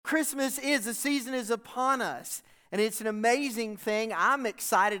Christmas is, the season is upon us. And it's an amazing thing. I'm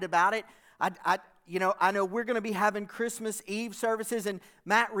excited about it. I know we're going to be having Christmas Eve services, and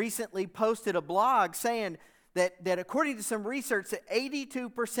Matt recently posted a blog saying that according to some research, that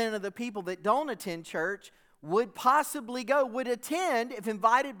 82% of the people that don't attend church would attend if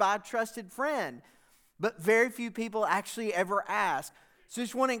invited by a trusted friend. But very few people actually ever ask. So I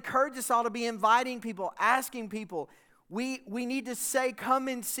just want to encourage us all to be inviting people, asking people. We need to say, come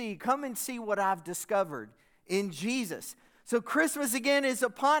and see what I've discovered in Jesus. So Christmas again is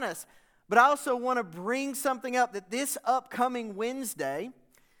upon us. But I also want to bring something up, that this upcoming Wednesday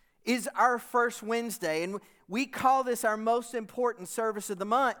is our first Wednesday. And we call this our most important service of the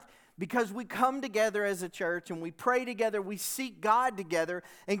month because we come together as a church and we pray together, we seek God together,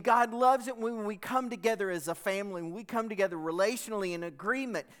 and God loves it when we come together as a family, when we come together relationally in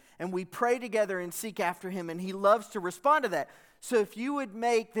agreement, and we pray together and seek after Him, and He loves to respond to that. So if you would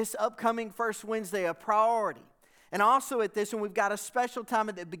make this upcoming first Wednesday a priority, and also at this one, we've got a special time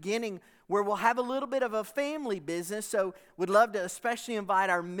at the beginning where we'll have a little bit of a family business. So we'd love to especially invite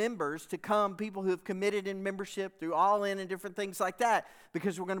our members to come, people who have committed in membership through All In and different things like that,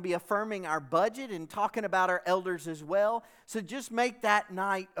 because we're going to be affirming our budget and talking about our elders as well. So just make that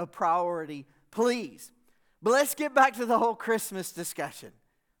night a priority, please. But let's get back to the whole Christmas discussion.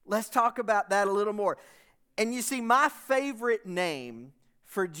 Let's talk about that a little more. And you see, my favorite name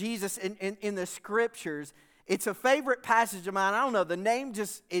for Jesus in the scriptures, it's a favorite passage of mine. I don't know, the name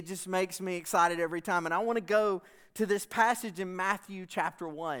just makes me excited every time. And I want to go to this passage in Matthew chapter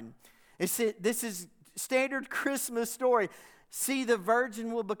 1. This is standard Christmas story. See, the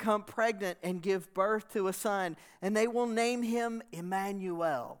virgin will become pregnant and give birth to a son, and they will name him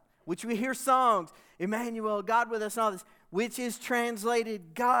Emmanuel, which we hear songs, Emmanuel, God with us, and all this, which is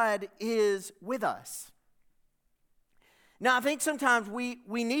translated, God is with us. Now, I think sometimes we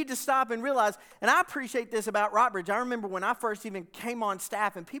need to stop and realize, and I appreciate this about Rockbridge. I remember when I first even came on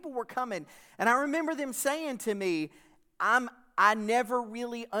staff and people were coming, and I remember them saying to me, I never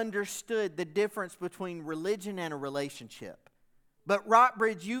really understood the difference between religion and a relationship. But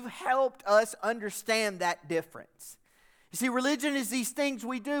Rockbridge, you've helped us understand that difference. You see, religion is these things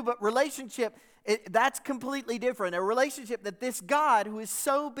we do, but relationship, that's completely different. A relationship that this God who is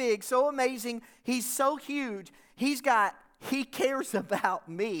so big, so amazing, He's so huge, He cares about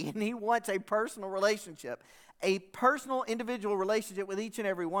me, and He wants a personal relationship, a personal individual relationship with each and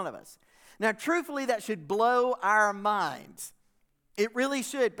every one of us. Now, truthfully, that should blow our minds. It really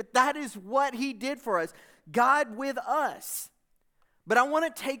should, but that is what He did for us, God with us. But I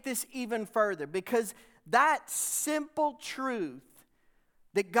want to take this even further, because that simple truth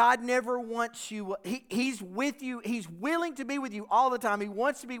that God never wants you, He's with you, He's willing to be with you all the time. He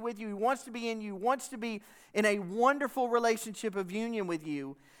wants to be with you, He wants to be in you, wants to be in a wonderful relationship of union with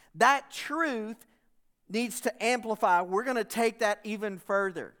you. That truth needs to amplify. We're going to take that even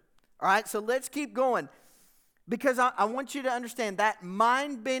further. All right, so let's keep going. Because I want you to understand that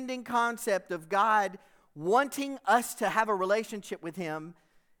mind-bending concept of God wanting us to have a relationship with Him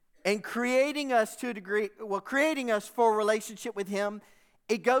and creating us to a degree, creating us for a relationship with Him,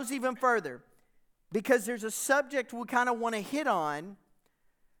 it goes even further. Because there's a subject we kind of want to hit on,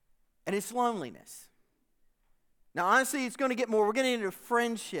 and it's loneliness. Now, honestly, it's going to get more. We're getting into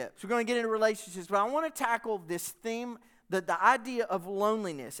friendships. We're going to get into relationships. But I want to tackle this theme, the idea of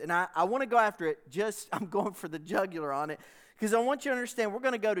loneliness. And I want to go after it. I'm going for the jugular on it. Because I want you to understand, we're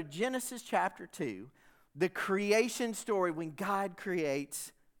going to go to Genesis chapter 2, the creation story when God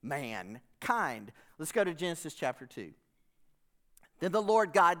creates mankind. Let's go to Genesis chapter 2. Then the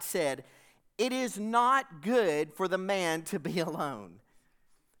Lord God said, "It is not good for the man to be alone.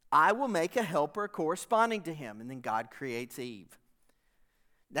 I will make a helper corresponding to him." And then God creates Eve.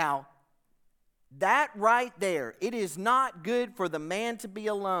 Now, that right there, it is not good for the man to be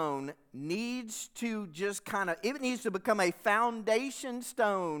alone, needs to just it needs to become a foundation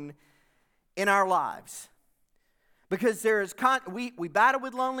stone in our lives. Because there is, we battle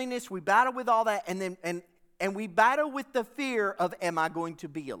with loneliness, we battle with all that, and we battle with the fear of, am I going to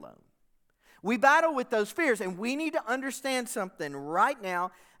be alone? We battle with those fears, and we need to understand something right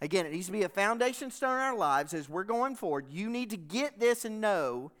now. Again, it needs to be a foundation stone in our lives as we're going forward. You need to get this and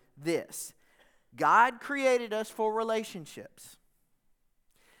know this. God created us for relationships.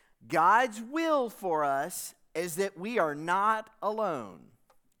 God's will for us is that we are not alone.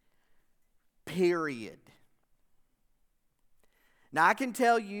 Period. Now, I can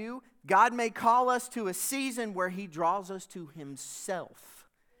tell you, God may call us to a season where He draws us to Himself.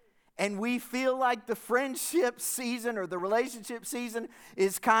 And we feel like the friendship season or the relationship season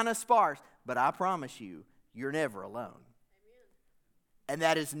is kind of sparse. But I promise you, you're never alone. And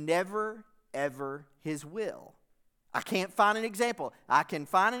that is never, ever his will. I can't find an example. I can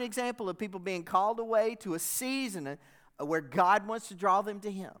find an example of people being called away to a season where God wants to draw them to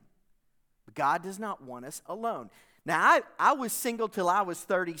him. But God does not want us alone. Now, I was single till I was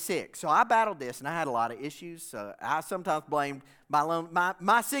 36, so I battled this, and I had a lot of issues. So I sometimes blamed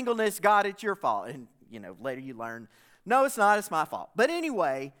my singleness. God, it's your fault. And, later you learn, no, it's not. It's my fault. But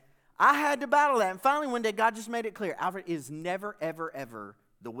anyway, I had to battle that. And finally, one day, God just made it clear. Alfred, it is never, ever, ever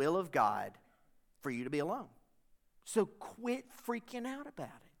the will of God for you to be alone. So quit freaking out about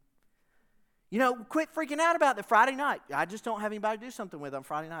it. Quit freaking out about the Friday night. I just don't have anybody to do something with on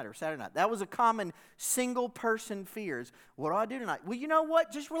Friday night or Saturday night. That was a common single person fears. What do I do tonight? Well, you know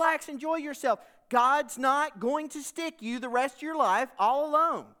what? Just relax, enjoy yourself. God's not going to stick you the rest of your life all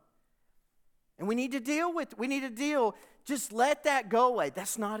alone. And we need to just let that go away.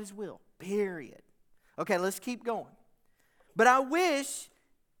 That's not his will, period. Okay, let's keep going. But I wish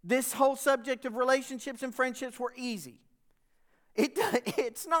this whole subject of relationships and friendships were easy.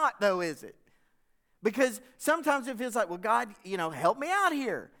 It's not, though, is it? Because sometimes it feels like, well, God, help me out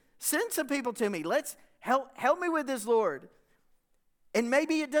here. Send some people to me. Let's help me with this, Lord. And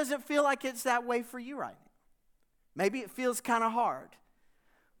maybe it doesn't feel like it's that way for you right now. Maybe it feels kind of hard.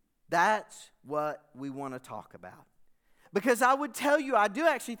 That's what we want to talk about. Because I would tell you, I do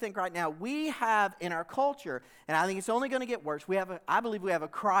actually think right now we have in our culture, and I think it's only going to get worse, I believe we have a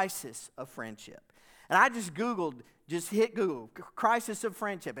crisis of friendship. And I just hit Google, crisis of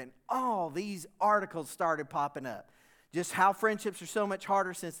friendship, and all these articles started popping up. Just how friendships are so much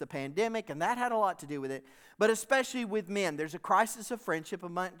harder since the pandemic, and that had a lot to do with it. But especially with men, there's a crisis of friendship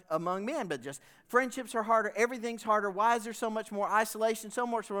among men, but just friendships are harder, everything's harder. Why is there so much more isolation, so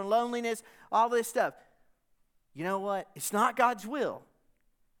much more loneliness, all this stuff? You know what? It's not God's will.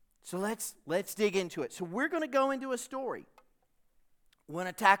 So let's dig into it. So we're going to go into a story. We want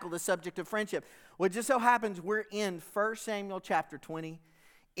to tackle the subject of friendship. Well, it just so happens we're in 1 Samuel chapter 20,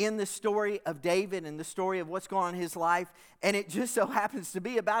 in the story of David and the story of what's going on in his life. And it just so happens to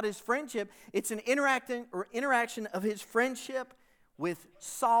be about his friendship. It's an interaction of his friendship with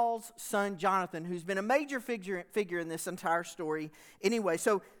Saul's son Jonathan, who's been a major figure in this entire story. Anyway,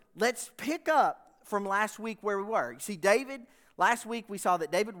 so let's pick up from last week where we were. You see, last week we saw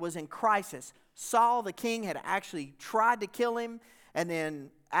that David was in crisis. Saul, the king, had actually tried to kill him, and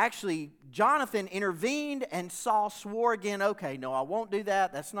then actually Jonathan intervened, and Saul swore again, okay, no, I won't do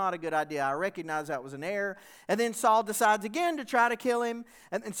that. That's not a good idea. I recognize that was an error. And then Saul decides again to try to kill him,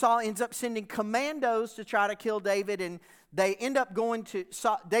 and Saul ends up sending commandos to try to kill David, and they end up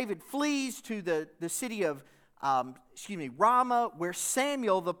David flees to the city of, Ramah, where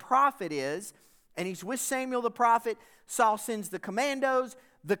Samuel the prophet is, and he's with Samuel the prophet. Saul sends the commandos.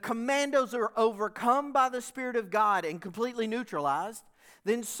 The commandos are overcome by the Spirit of God and completely neutralized.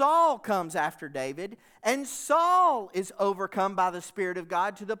 Then Saul comes after David, and Saul is overcome by the Spirit of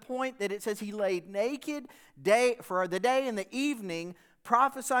God to the point that it says he laid naked for the day and the evening,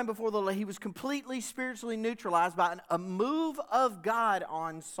 prophesying before the Lord. He was completely spiritually neutralized by a move of God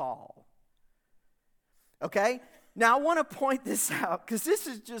on Saul. Okay? Now, I want to point this out because this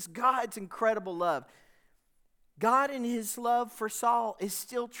is just God's incredible love. God, in his love for Saul, is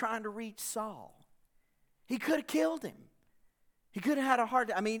still trying to reach Saul. He could have killed him. He could have had a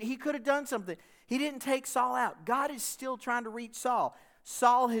heart. He could have done something. He didn't take Saul out. God is still trying to reach Saul.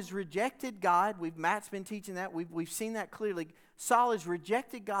 Saul has rejected God. Matt's been teaching that. We've seen that clearly. Saul has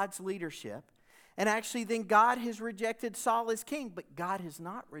rejected God's leadership. And actually, then God has rejected Saul as king. But God has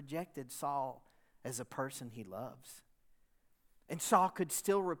not rejected Saul as a person he loves. And Saul could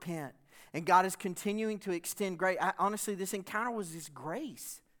still repent. And God is continuing to extend grace. Honestly, this encounter was his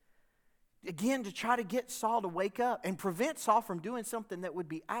grace. Again, to try to get Saul to wake up and prevent Saul from doing something that would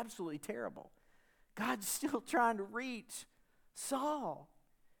be absolutely terrible. God's still trying to reach Saul.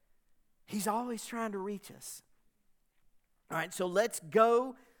 He's always trying to reach us. All right, so let's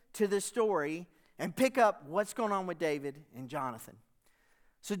go to the story and pick up what's going on with David and Jonathan.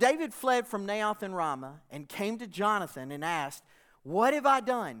 So David fled from Naioth and Ramah and came to Jonathan and asked, "What have I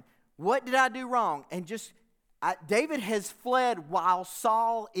done? What did I do wrong?" And David has fled while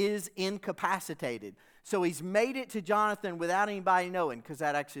Saul is incapacitated. So he's made it to Jonathan without anybody knowing, because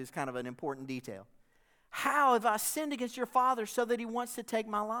that actually is kind of an important detail. "How have I sinned against your father so that he wants to take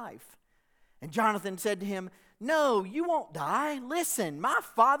my life?" And Jonathan said to him, "No, you won't die. Listen, my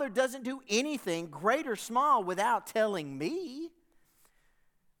father doesn't do anything, great or small, without telling me.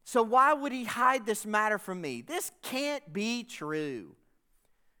 So why would he hide this matter from me? This can't be true."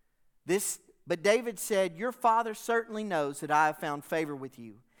 But David said, "Your father certainly knows that I have found favor with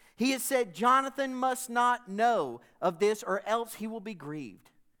you. He has said, Jonathan must not know of this, or else he will be grieved.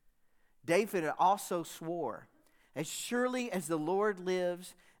 David also swore, as surely as the Lord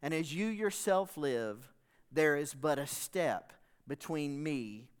lives and as you yourself live, there is but a step between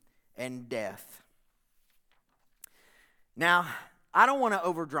me and death. Now, I don't want to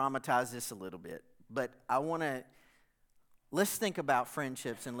over-dramatize this a little bit, but let's think about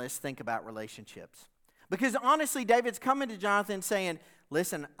friendships and let's think about relationships. Because honestly, David's coming to Jonathan saying,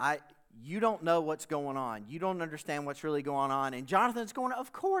 listen, you don't know what's going on. You don't understand what's really going on. And Jonathan's going,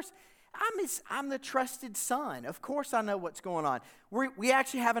 of course, I'm the trusted son. Of course I know what's going on. We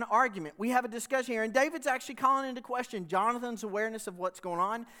actually have an argument. We have a discussion here. And David's actually calling into question Jonathan's awareness of what's going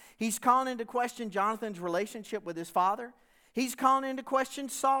on. He's calling into question Jonathan's relationship with his father. He's calling into question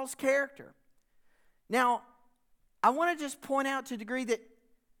Saul's character. Now, I want to just point out to a degree that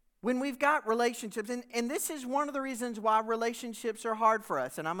when we've got relationships, and this is one of the reasons why relationships are hard for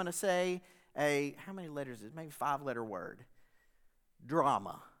us, and I'm going to say how many letters is it? Maybe 5-letter word.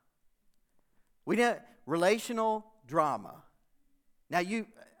 Drama. We know relational drama. Now,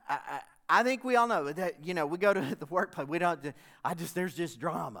 I think we all know that, we go to the workplace. There's just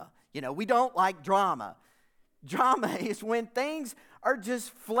drama. We don't like drama. Drama is when things are just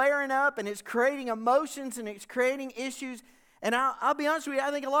flaring up and it's creating emotions and it's creating issues. And I'll be honest with you,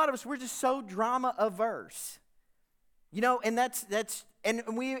 I think a lot of us, we're just so drama averse. And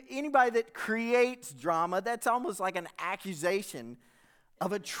anybody that creates drama, that's almost like an accusation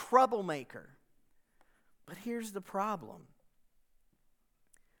of a troublemaker. But here's the problem.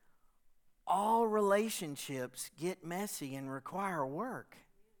 All relationships get messy and require work.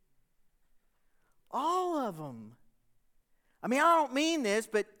 All of them. I don't mean this,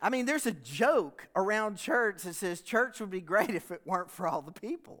 but there's a joke around church that says church would be great if it weren't for all the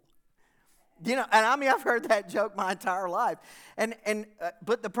people. I've heard that joke my entire life.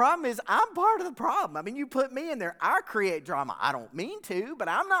 But the problem is I'm part of the problem. You put me in there, I create drama. I don't mean to, but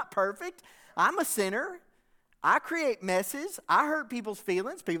I'm not perfect. I'm a sinner. I create messes. I hurt people's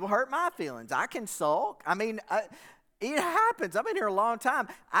feelings. People hurt my feelings. I can sulk. It happens. I've been here a long time.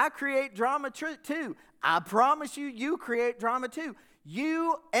 I create drama too. I promise you, you create drama too.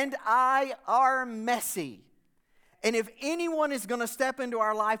 You and I are messy. And if anyone is going to step into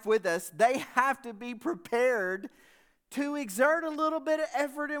our life with us, they have to be prepared to exert a little bit of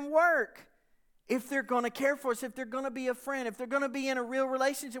effort and work. If they're going to care for us, if they're going to be a friend, if they're going to be in a real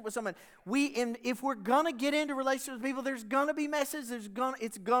relationship with someone. If we're going to get into relationships with people, there's going to be messes. It's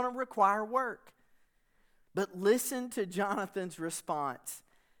going to require work. But listen to Jonathan's response.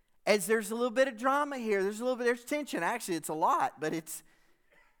 As there's a little bit of drama here, there's tension. Actually, it's a lot, but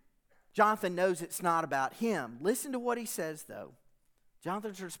Jonathan knows it's not about him. Listen to what he says, though.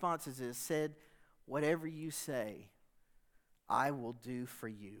 Jonathan's response is this, said, whatever you say, I will do for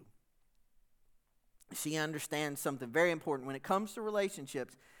you. She understands something very important. When it comes to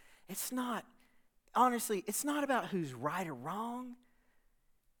relationships, it's not about who's right or wrong.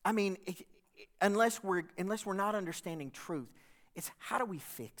 Unless we're not understanding truth, it's how do we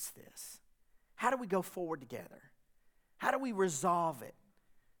fix this? How do we go forward together? How do we resolve it?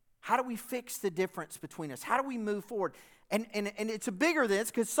 How do we fix the difference between us? How do we move forward? And it's a bigger than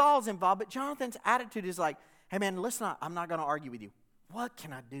this because Saul's involved, but Jonathan's attitude is like, hey man, listen, I'm not going to argue with you. What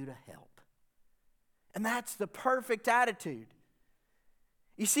can I do to help? And that's the perfect attitude.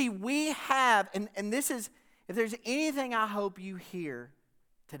 You see, we have, and this is, if there's anything I hope you hear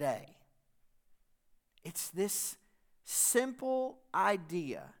today, it's this simple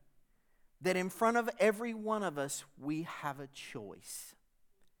idea that in front of every one of us, we have a choice.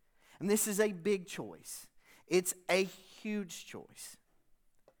 And this is a big choice. It's a huge choice.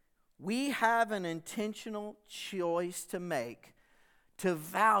 We have an intentional choice to make to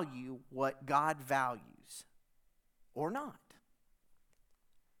value what God values or not.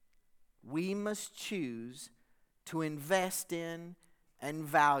 We must choose to invest in and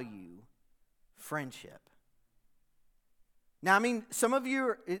value friendship. Now, some of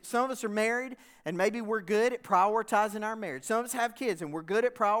us are married, and maybe we're good at prioritizing our marriage. Some of us have kids, and we're good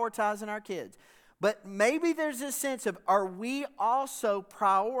at prioritizing our kids. But maybe there's this sense of, are we also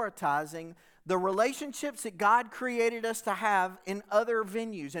prioritizing the relationships that God created us to have in other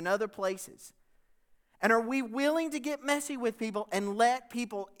venues, in other places? And are we willing to get messy with people and let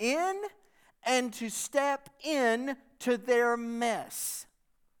people in and to step in to their mess?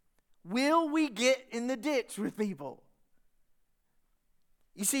 Will we get in the ditch with people?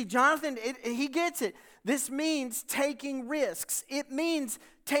 You see, Jonathan, he gets it. This means taking risks. It means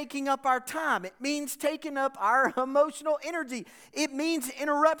taking up our time. It means taking up our emotional energy. It means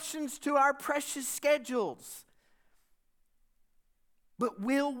interruptions to our precious schedules. But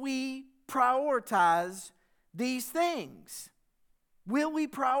will we prioritize these things? Will we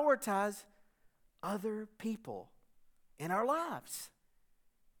prioritize other people in our lives?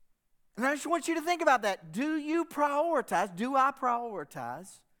 And I just want you to think about that. Do I prioritize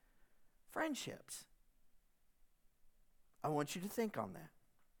friendships? I want you to think on that.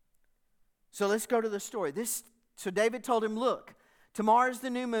 So let's go to the story. So David told him, look, tomorrow's the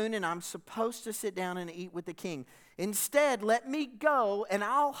new moon and I'm supposed to sit down and eat with the king. Instead, let me go and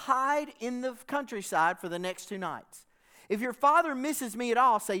I'll hide in the countryside for the next 2 nights. If your father misses me at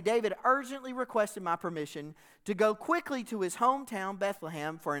all, say David urgently requested my permission to go quickly to his hometown,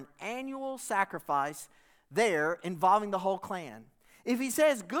 Bethlehem, for an annual sacrifice there involving the whole clan. If he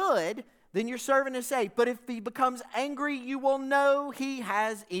says good, then your servant is safe. But if he becomes angry, you will know he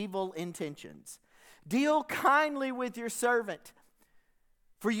has evil intentions. Deal kindly with your servant,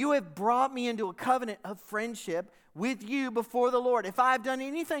 for you have brought me into a covenant of friendship with you before the Lord. If I have done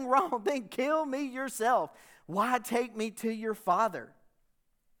anything wrong, then kill me yourself. Why take me to your father?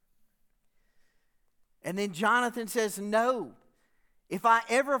 And then Jonathan says, no. If I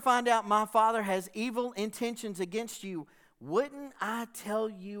ever find out my father has evil intentions against you, wouldn't I tell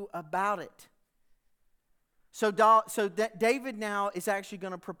you about it? So David now is actually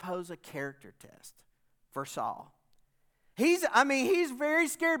going to propose a character test for Saul. He's very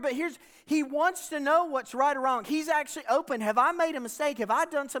scared, but he wants to know what's right or wrong. He's actually open. Have I made a mistake? Have I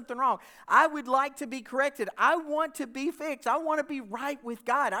done something wrong? I would like to be corrected. I want to be fixed. I want to be right with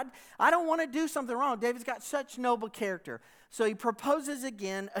God. I don't want to do something wrong. David's got such noble character. So he proposes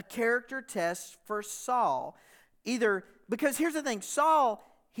again a character test for Saul. Because here's the thing, Saul,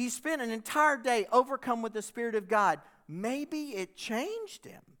 he spent an entire day overcome with the Spirit of God. Maybe it changed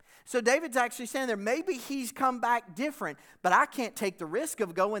him. So David's actually saying there, maybe he's come back different, but I can't take the risk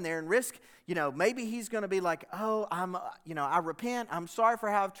of going there and risk, maybe he's going to be like, oh, I repent. I'm sorry for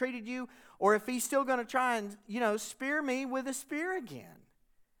how I've treated you. Or if he's still going to try and, spear me with a spear again.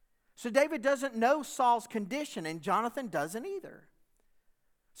 So David doesn't know Saul's condition, and Jonathan doesn't either.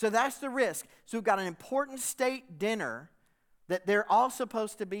 So that's the risk. So we've got an important state dinner that they're all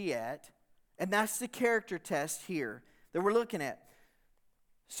supposed to be at, and that's the character test here that we're looking at.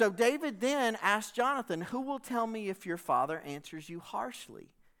 So David then asked Jonathan, who will tell me if your father answers you harshly?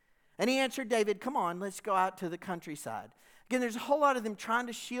 And he answered David, come on, let's go out to the countryside. Again, there's a whole lot of them trying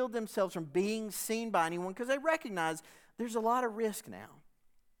to shield themselves from being seen by anyone because they recognize there's a lot of risk now.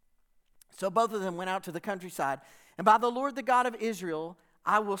 So both of them went out to the countryside. And by the Lord, the God of Israel,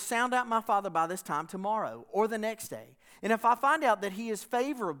 I will sound out my father by this time tomorrow or the next day. And if I find out that he is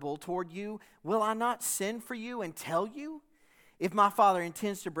favorable toward you, will I not send for you and tell you? If my father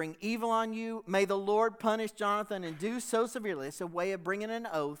intends to bring evil on you, may the Lord punish Jonathan and do so severely. It's a way of bringing an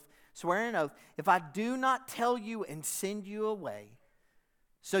oath, swearing an oath. If I do not tell you and send you away,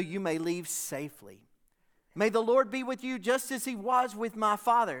 so you may leave safely. May the Lord be with you just as he was with my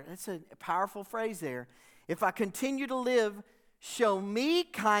father. That's a powerful phrase there. If I continue to live, show me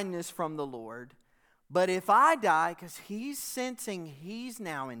kindness from the Lord. But if I die, because he's sensing he's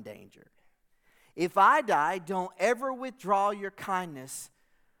now in danger. If I die, don't ever withdraw your kindness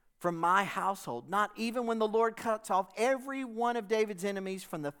from my household, not even when the Lord cuts off every one of David's enemies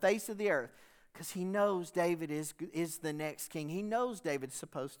from the face of the earth, because he knows David is the next king. He knows David's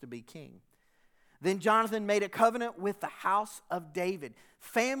supposed to be king. Then Jonathan made a covenant with the house of David,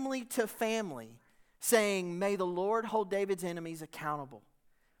 family to family, saying, may the Lord hold David's enemies accountable.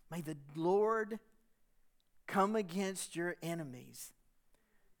 May the Lord come against your enemies.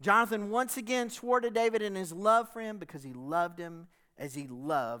 Jonathan once again swore to David in his love for him because he loved him as he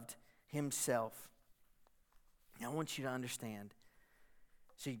loved himself. Now, I want you to understand.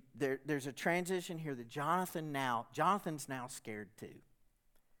 See, there's a transition here that Jonathan's now scared too.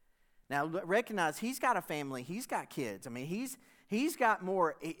 Now, recognize he's got a family. He's got kids. I mean, he's got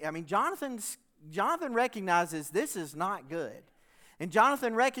more. I mean, Jonathan recognizes this is not good. And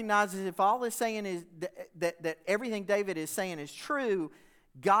Jonathan recognizes if all is saying is that everything David is saying is true,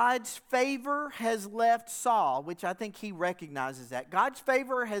 God's favor has left Saul, which I think he recognizes that. God's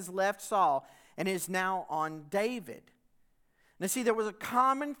favor has left Saul and is now on David. Now see, there was a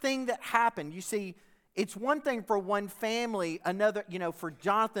common thing that happened. You see, it's one thing for one family, another, for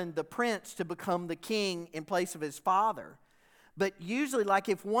Jonathan, the prince, to become the king in place of his father. But usually, like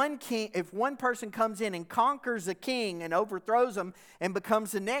if one person comes in and conquers a king and overthrows him and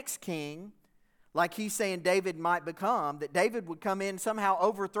becomes the next king, like he's saying David might become, that David would come in somehow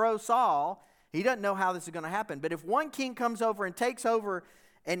overthrow Saul. He doesn't know how this is going to happen. But if one king comes over and takes over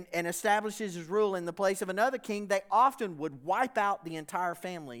and establishes his rule in the place of another king, they often would wipe out the entire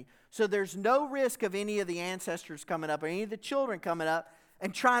family So there's no risk of any of the ancestors coming up or any of the children coming up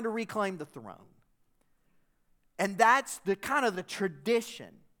and trying to reclaim the throne. And that's the kind of the tradition.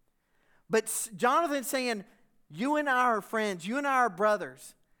 But Jonathan's saying, you and I are friends, you and I are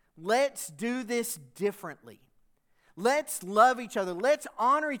brothers. Let's do this differently. Let's love each other. Let's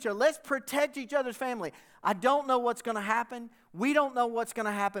honor each other. Let's protect each other's family. I don't know what's going to happen. We don't know what's going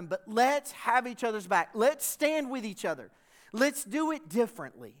to happen, but let's have each other's back. Let's stand with each other. Let's do it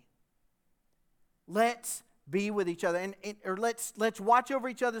differently. Let's be with each other, or let's watch over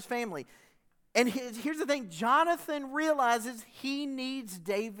each other's family. And here's the thing, Jonathan realizes he needs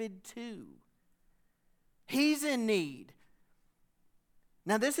David too. He's in need.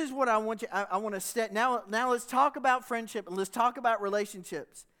 Now this is what I want you, I want to set, now let's talk about friendship and let's talk about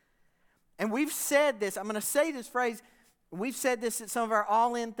relationships. And we've said this, I'm going to say this phrase, we've said this at some of our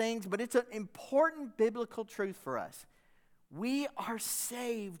all-in things, but it's an important biblical truth for us. We are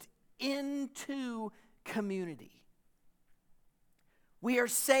saved into community. We are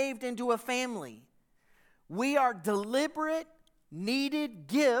saved into a family. We are deliberate, needed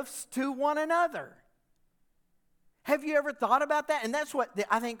gifts to one another. Have you ever thought about that? And that's what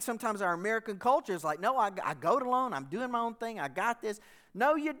I think sometimes our American culture is like, no, I go it alone. I'm doing my own thing. I got this.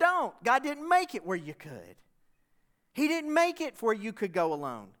 No, you don't. God didn't make it where you could. He didn't make it where you could go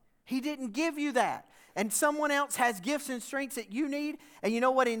alone. He didn't give you that. And someone else has gifts and strengths that you need. And you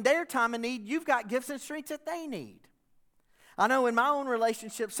know what? In their time of need, you've got gifts and strengths that they need. I know in my own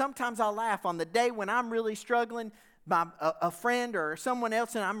relationship, sometimes I laugh on the day when I'm really struggling. A friend or someone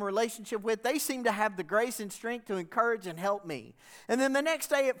else that I'm in a relationship with, they seem to have the grace and strength to encourage and help me. And then the next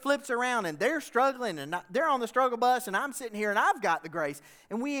day it flips around and they're struggling and they're on the struggle bus and I'm sitting here and I've got the grace.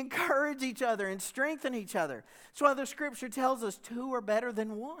 And we encourage each other and strengthen each other. That's why the scripture tells us two are better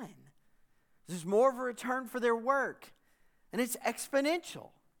than one. There's more of a return for their work. And it's exponential.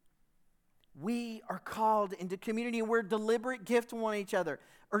 We are called into community and we're a deliberate gift to one each other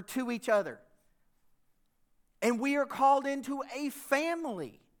or to each other. And we are called into a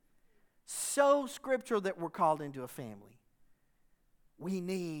family. So scriptural that we're called into a family. We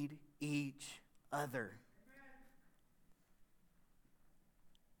need each other.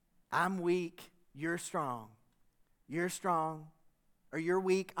 I'm weak, you're strong. You're strong, or you're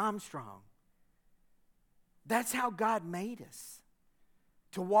weak, I'm strong. That's how God made us.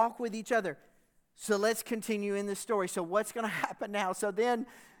 To walk with each other. So let's continue in this story. So what's going to happen now? So then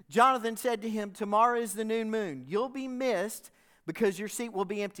Jonathan said to him, tomorrow is the new moon. You'll be missed because your seat will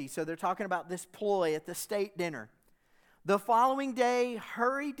be empty. So they're talking about this ploy at the state dinner. The following day,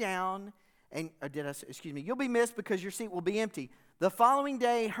 hurry down and, you'll be missed because your seat will be empty. The following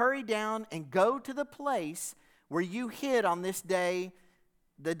day, hurry down and go to the place where you hid on this day,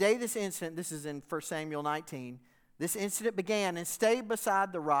 the day this incident, this is in 1 Samuel 19, this incident began, and stay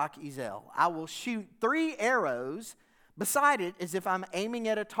beside the rock Ezel. I will shoot 3 arrows beside it as if I'm aiming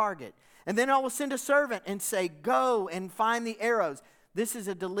at a target. And then I will send a servant and say, go and find the arrows. This is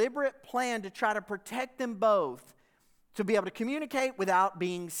a deliberate plan to try to protect them both, to be able to communicate without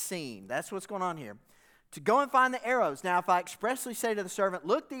being seen. That's what's going on here. To go and find the arrows. Now, if I expressly say to the servant,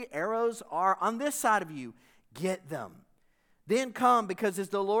 look, the arrows are on this side of you, get them. Then come, because as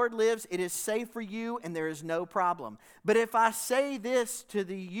the Lord lives, it is safe for you and there is no problem. But if I say this to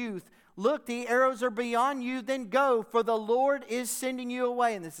the youth, look, the arrows are beyond you, then go, for the Lord is sending you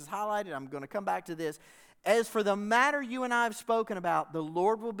away. And this is highlighted. I'm going to come back to this. As for the matter you and I have spoken about, the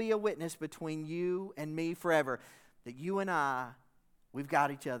Lord will be a witness between you and me forever. That you and I, we've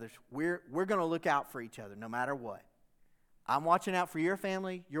got each other. We're going to look out for each other no matter what. I'm watching out for your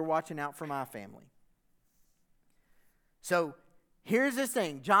family. You're watching out for my family. So here's this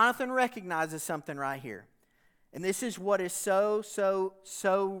thing. Jonathan recognizes something right here. And this is what is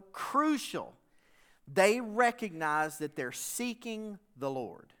so crucial. They recognize that they're seeking the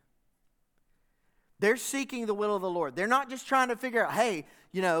Lord. They're seeking the will of the Lord. They're not just trying to figure out, hey,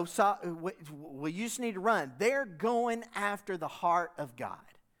 you just need to run. They're going after the heart of God.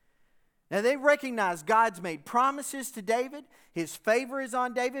 Now they recognize God's made promises to David. His favor is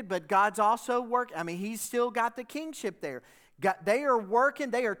on David, but God's also he's still got the kingship there. They are working,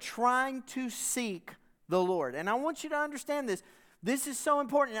 they are trying to seek the Lord. And I want you to understand this. This is so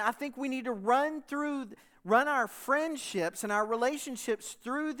important. I think we need to run our friendships and our relationships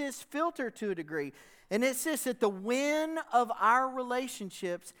through this filter to a degree. And it's this, that the win of our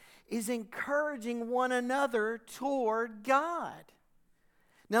relationships is encouraging one another toward God.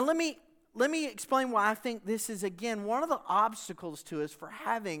 Now let me explain why I think this is, again, one of the obstacles to us for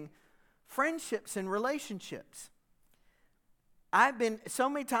having friendships and relationships. So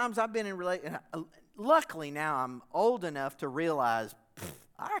many times I've been in relationships. Luckily now I'm old enough to realize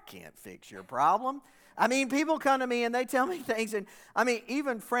I can't fix your problem. I mean, people come to me and they tell me things. And I mean,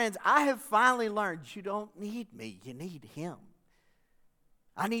 even friends, I have finally learned you don't need me. You need him.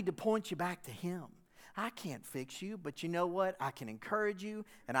 I need to point you back to him. I can't fix you, but you know what? I can encourage you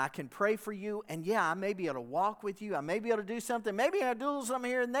and I can pray for you. And yeah, I may be able to walk with you. I may be able to do something. Maybe I'll do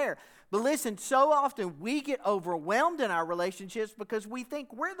something here and there. But listen, so often we get overwhelmed in our relationships because we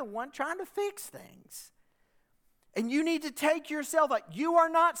think we're the one trying to fix things. And you need to take yourself out. You are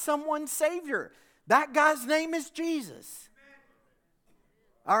not someone's savior. That guy's name is Jesus.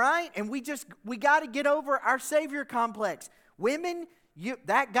 All right? And we got to get over our savior complex. Women,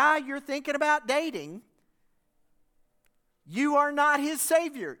 that guy you're thinking about dating, you are not his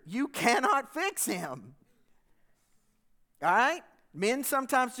savior. You cannot fix him. All right? Men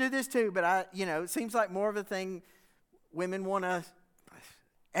sometimes do this too, but it seems like more of a thing women want to,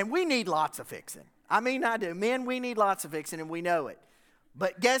 and we need lots of fixing. I mean, I do. Men, we need lots of fixing, and we know it.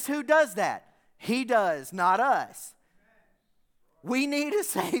 But guess who does that? He does, not us. We need a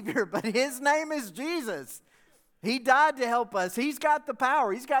Savior, but his name is Jesus. He died to help us. He's got the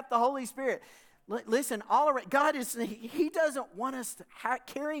power. He's got the Holy Spirit. Listen, all around, God he doesn't want us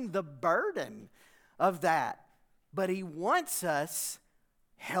carrying the burden of that, but he wants us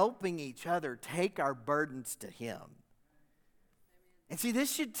helping each other take our burdens to him. And see,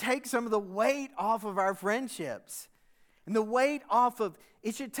 this should take some of the weight off of our friendships. And the weight off of,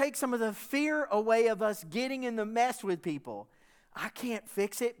 it should take some of the fear away of us getting in the mess with people. I can't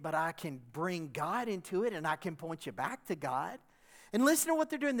fix it, but I can bring God into it and I can point you back to God. And listen to what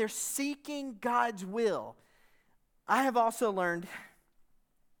they're doing. They're seeking God's will. I have also learned,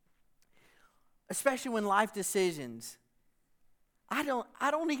 especially when life decisions, I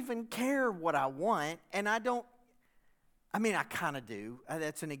don't even care what I want, and I kind of do.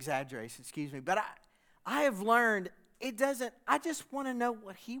 That's an exaggeration, excuse me. But I have learned I just want to know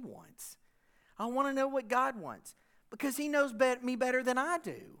what he wants. I want to know what God wants because he knows me better than I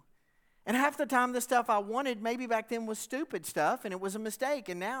do. And half the time the stuff I wanted maybe back then was stupid stuff and it was a mistake.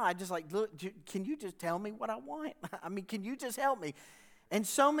 And now I just look, can you just tell me what I want? I mean, can you just help me? And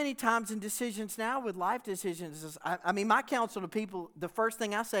so many times in decisions now with life decisions, my counsel to people, the first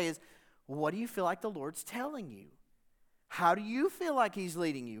thing I say is, what do you feel like the Lord's telling you? How do you feel like he's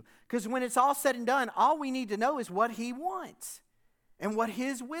leading you? Because when it's all said and done, all we need to know is what he wants and what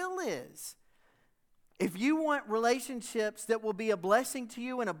his will is. If you want relationships that will be a blessing to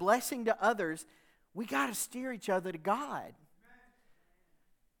you and a blessing to others, we got to steer each other to God.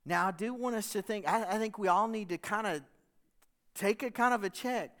 Now, I do want us to think, I think we all need to kind of take a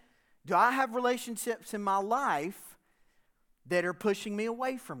check. Do I have relationships in my life that are pushing me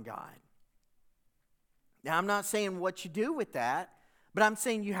away from God? Now, I'm not saying what you do with that, but I'm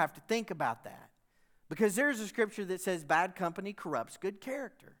saying you have to think about that. Because there's a scripture that says bad company corrupts good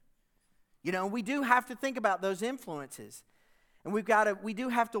character. We do have to think about those influences. And we do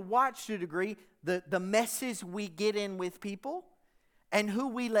have to watch to a degree the messes we get in with people and who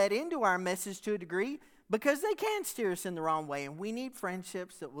we let into our messes to a degree because they can steer us in the wrong way. And we need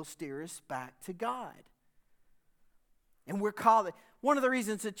friendships that will steer us back to God. And we're called, one of the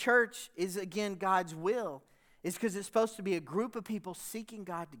reasons the church is, again, God's will is because it's supposed to be a group of people seeking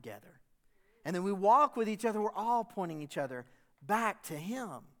God together. And then we walk with each other. We're all pointing each other back to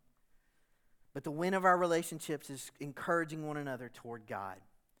him. But the win of our relationships is encouraging one another toward God.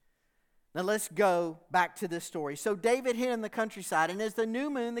 Now let's go back to this story. So David hid in the countryside, and as the new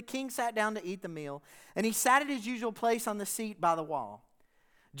moon, the king sat down to eat the meal, and he sat at his usual place on the seat by the wall.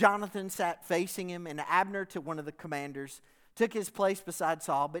 Jonathan sat facing him, and Abner, to one of the commanders, took his place beside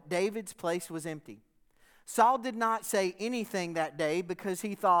Saul, but David's place was empty. Saul did not say anything that day because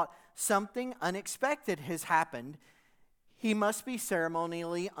he thought something unexpected has happened. He must be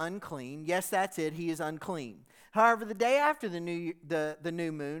ceremonially unclean. Yes, that's it. He is unclean. However, the day after the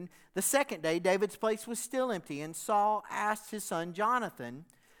new moon, the second day, David's place was still empty, and Saul asked his son Jonathan,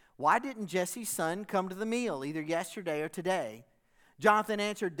 "Why didn't Jesse's son come to the meal, either yesterday or today?" Jonathan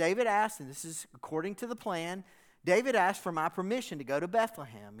answered, David asked, and this is according to the plan, David asked for my permission to go to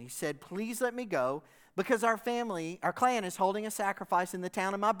Bethlehem. He said, "Please let me go, because our clan is holding a sacrifice in the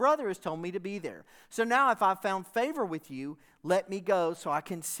town, and my brother has told me to be there. So now if I've found favor with you, let me go so I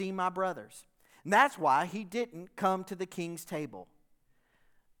can see my brothers." And that's why he didn't come to the king's table.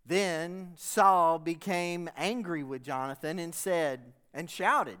 Then Saul became angry with Jonathan and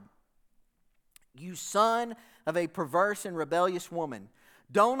shouted, "You son of a perverse and rebellious woman,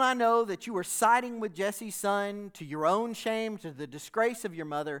 don't I know that you are siding with Jesse's son to your own shame, to the disgrace of your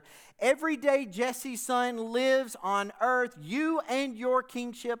mother? Every day Jesse's son lives on earth, you and your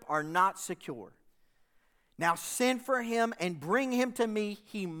kingship are not secure. Now send for him and bring him to me.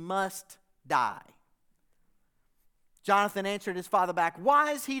 He must die." Jonathan answered his father back,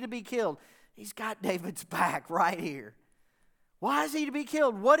 "Why is he to be killed? He's got David's back right here. Why is he to be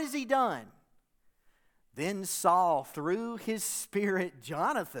killed? What has he done?" Then Saul threw his spear at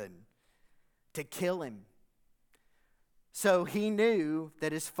Jonathan to kill him. So he knew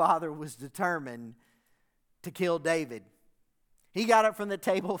that his father was determined to kill David. He got up from the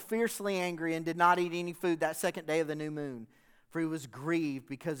table fiercely angry and did not eat any food that second day of the new moon, for he was grieved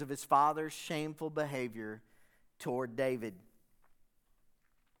because of his father's shameful behavior toward David.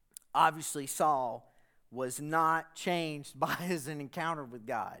 Obviously, Saul was not changed by his encounter with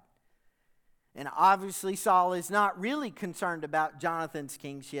God. And obviously, Saul is not really concerned about Jonathan's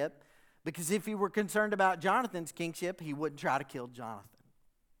kingship, because if he were concerned about Jonathan's kingship, he wouldn't try to kill Jonathan.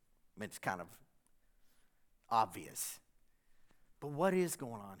 I mean, it's kind of obvious. But what is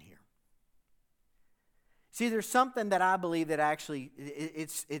going on here? See, there's something that I believe that actually,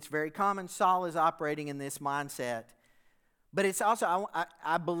 it's very common. Saul is operating in this mindset. But it's also,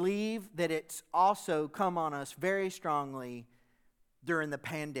 I believe that it's also come on us very strongly during the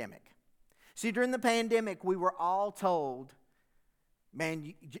pandemic. See, during the pandemic, we were all told, man,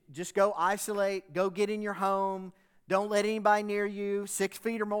 you just go isolate, go get in your home, don't let anybody near you, 6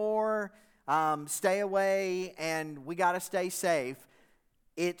 feet or more, stay away, and we got to stay safe.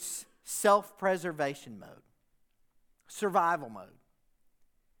 It's self-preservation mode, survival mode.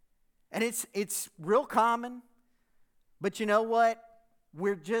 And it's real common, but you know what?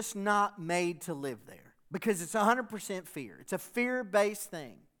 We're just not made to live there because it's 100% fear. It's a fear-based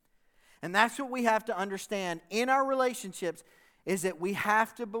thing. And that's what we have to understand in our relationships, is that we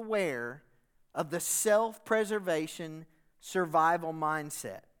have to beware of the self-preservation survival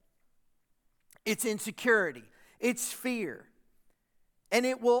mindset. It's insecurity. It's fear. And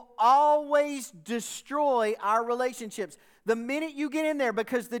it will always destroy our relationships. The minute you get in there,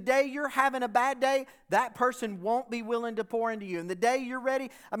 because the day you're having a bad day, that person won't be willing to pour into you. And the day you're ready,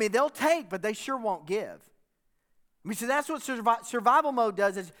 I mean, they'll take, but they sure won't give. I mean, so that's what survival mode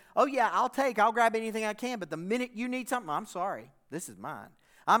does is, oh yeah, I'll grab anything I can, but the minute you need something, I'm sorry, this is mine.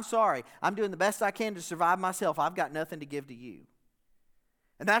 I'm sorry, I'm doing the best I can to survive myself. I've got nothing to give to you.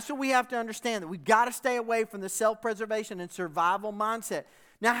 And that's what we have to understand, that we've got to stay away from the self-preservation and survival mindset.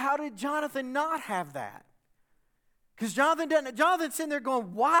 Now, how did Jonathan not have that? Because Jonathan's sitting there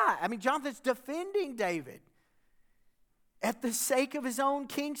going, why? I mean, Jonathan's defending David at the sake of his own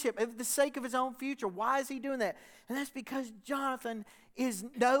kingship, at the sake of his own future. Why is he doing that? And that's because Jonathan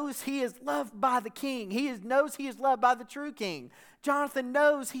knows he is loved by the king. Knows he is loved by the true king. Jonathan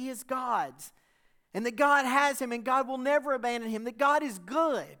knows he is God's. And that God has him and God will never abandon him. That God is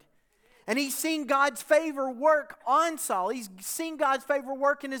good. And he's seen God's favor work on Saul. He's seen God's favor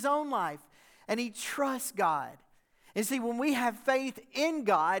work in his own life. And he trusts God. And see, when we have faith in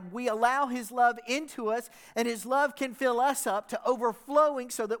God, we allow his love into us, and his love can fill us up to overflowing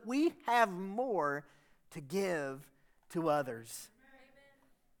so that we have more to give to others. Amen.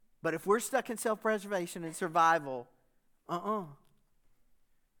 But if we're stuck in self-preservation and survival, no,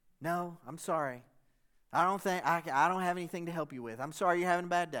 I'm sorry. I don't have anything to help you with. I'm sorry you're having a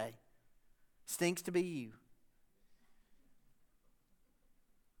bad day. Stinks to be you.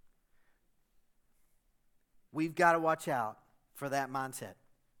 We've got to watch out for that mindset.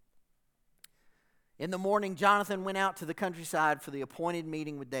 In the morning, Jonathan went out to the countryside for the appointed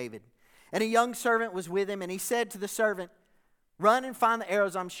meeting with David. And a young servant was with him, and he said to the servant, "Run and find the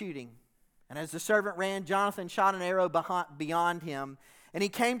arrows I'm shooting." And as the servant ran, Jonathan shot an arrow beyond him, and he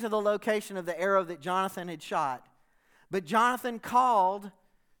came to the location of the arrow that Jonathan had shot. But Jonathan called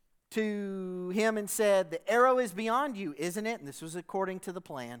to him and said, "The arrow is beyond you, isn't it?" And this was according to the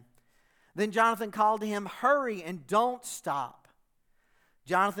plan. Then Jonathan called to him, "Hurry and don't stop."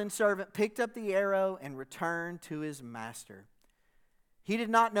 Jonathan's servant picked up the arrow and returned to his master. He did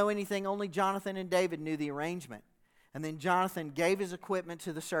not know anything, only Jonathan and David knew the arrangement. And then Jonathan gave his equipment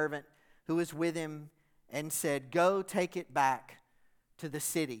to the servant who was with him and said, "Go take it back to the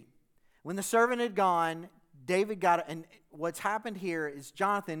city." When the servant had gone, David and what's happened here is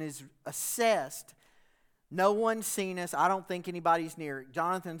Jonathan is assessed. No one's seen us. I don't think anybody's near.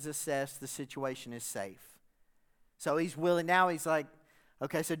 Jonathan's assessed the situation is safe. So he's willing. Now he's like,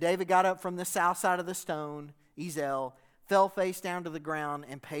 okay, so David got up from the south side of the stone, Ezel, fell face down to the ground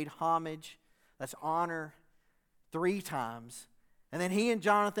and paid homage, that's honor, 3 times. And then he and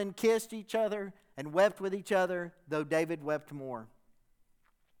Jonathan kissed each other and wept with each other, though David wept more.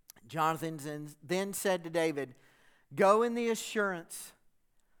 Jonathan then said to David, "Go in the assurance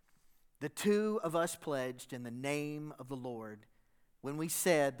the 2 of us pledged in the name of the Lord when we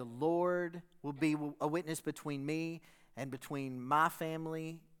said, the Lord will be a witness between me and between my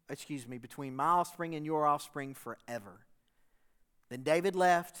family, between my offspring and your offspring forever. Then David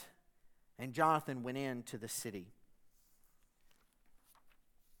left, and Jonathan went into the city.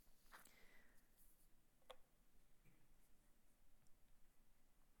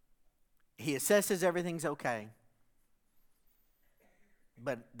 He assesses everything's okay.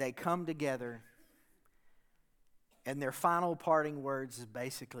 But they come together, and their final parting words is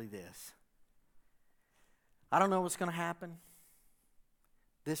basically this: I don't know what's going to happen.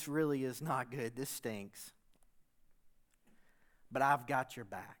 This really is not good. This stinks. But I've got your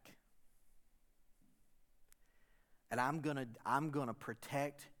back. And I'm gonna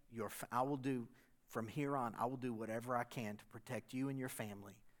protect I will do, from here on, I will do whatever I can to protect you and your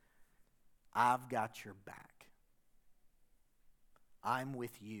family. I've got your back. I'm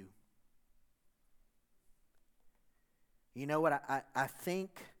with you. You know what? I think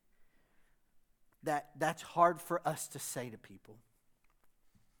that's hard for us to say to people.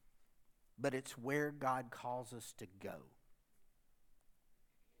 But it's where God calls us to go.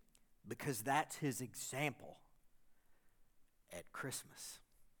 Because that's His example at Christmas.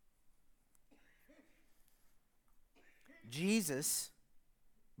 Jesus,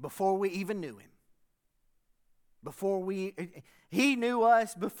 before we even knew Him, He knew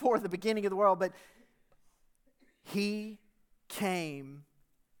us before the beginning of the world, but He came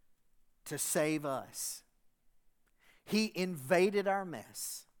to save us. He invaded our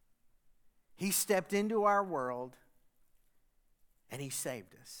mess. He stepped into our world, and He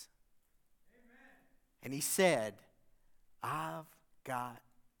saved us. Amen. And He said, I've got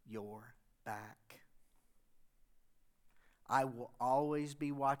your back. I will always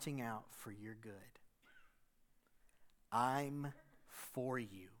be watching out for your good. I'm for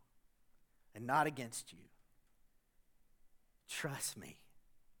you and not against you. Trust me.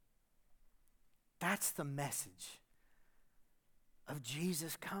 That's the message of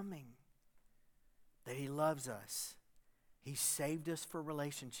Jesus coming. That He loves us. He saved us for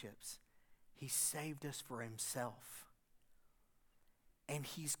relationships. He saved us for Himself. And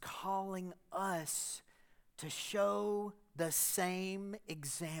He's calling us to show the same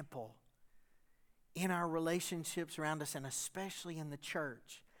example in our relationships around us, and especially in the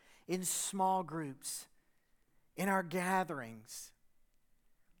church, in small groups, in our gatherings.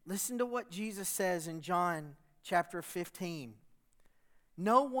 Listen to what Jesus says in John chapter 15.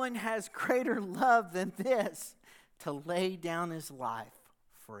 No one has greater love than this, to lay down his life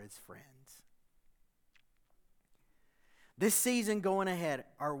for his friends. This season going ahead,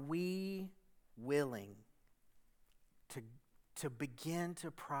 are we willing to begin to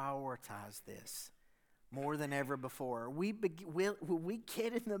prioritize this more than ever before? Will we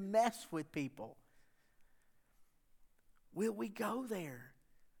get in the mess with people? Will we go there?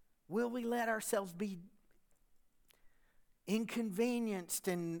 Will we let ourselves be inconvenienced,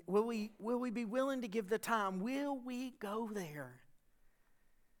 and will we be willing to give the time? Will we go there?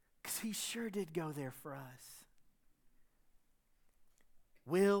 Because He sure did go there for us.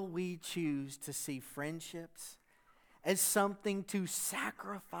 Will we choose to see friendships as something to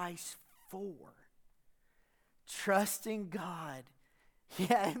sacrifice for? Trusting God.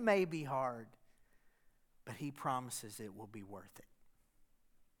 Yeah, it may be hard, but He promises it will be worth it.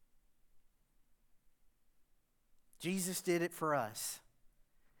 Jesus did it for us.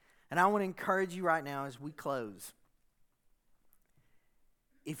 And I want to encourage you right now as we close.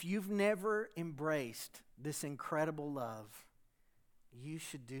 If you've never embraced this incredible love, you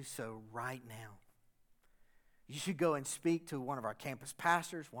should do so right now. You should go and speak to one of our campus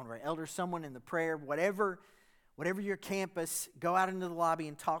pastors, one of our elders, someone in the prayer, whatever your campus, go out into the lobby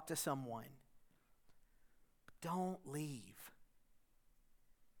and talk to someone. Don't leave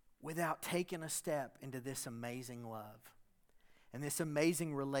without taking a step into this amazing love and this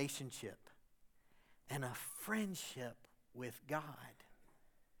amazing relationship and a friendship with God,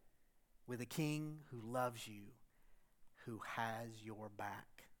 with a King who loves you, who has your back.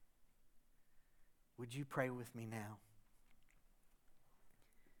 Would you pray with me now?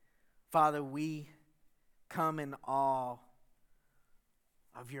 Father, we come in awe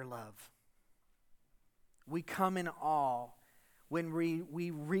of your love. We come in awe when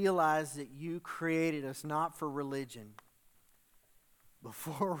we realize that you created us not for religion, but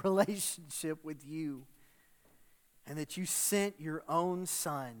for a relationship with you, and that you sent your own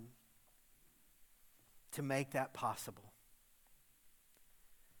Son to make that possible.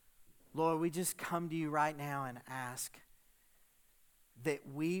 Lord, we just come to you right now and ask that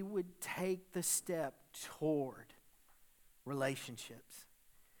we would take the step toward relationships,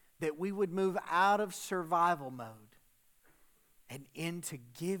 that we would move out of survival mode and into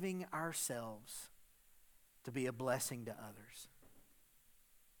giving ourselves to be a blessing to others.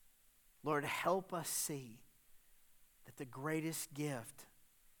 Lord, help us see that the greatest gift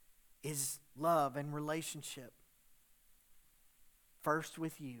is love and relationship. First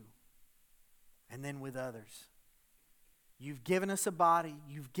with you, and then with others. You've given us a body.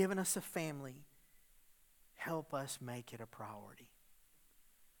 You've given us a family. Help us make it a priority.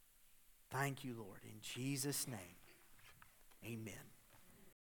 Thank you, Lord. In Jesus' name, amen.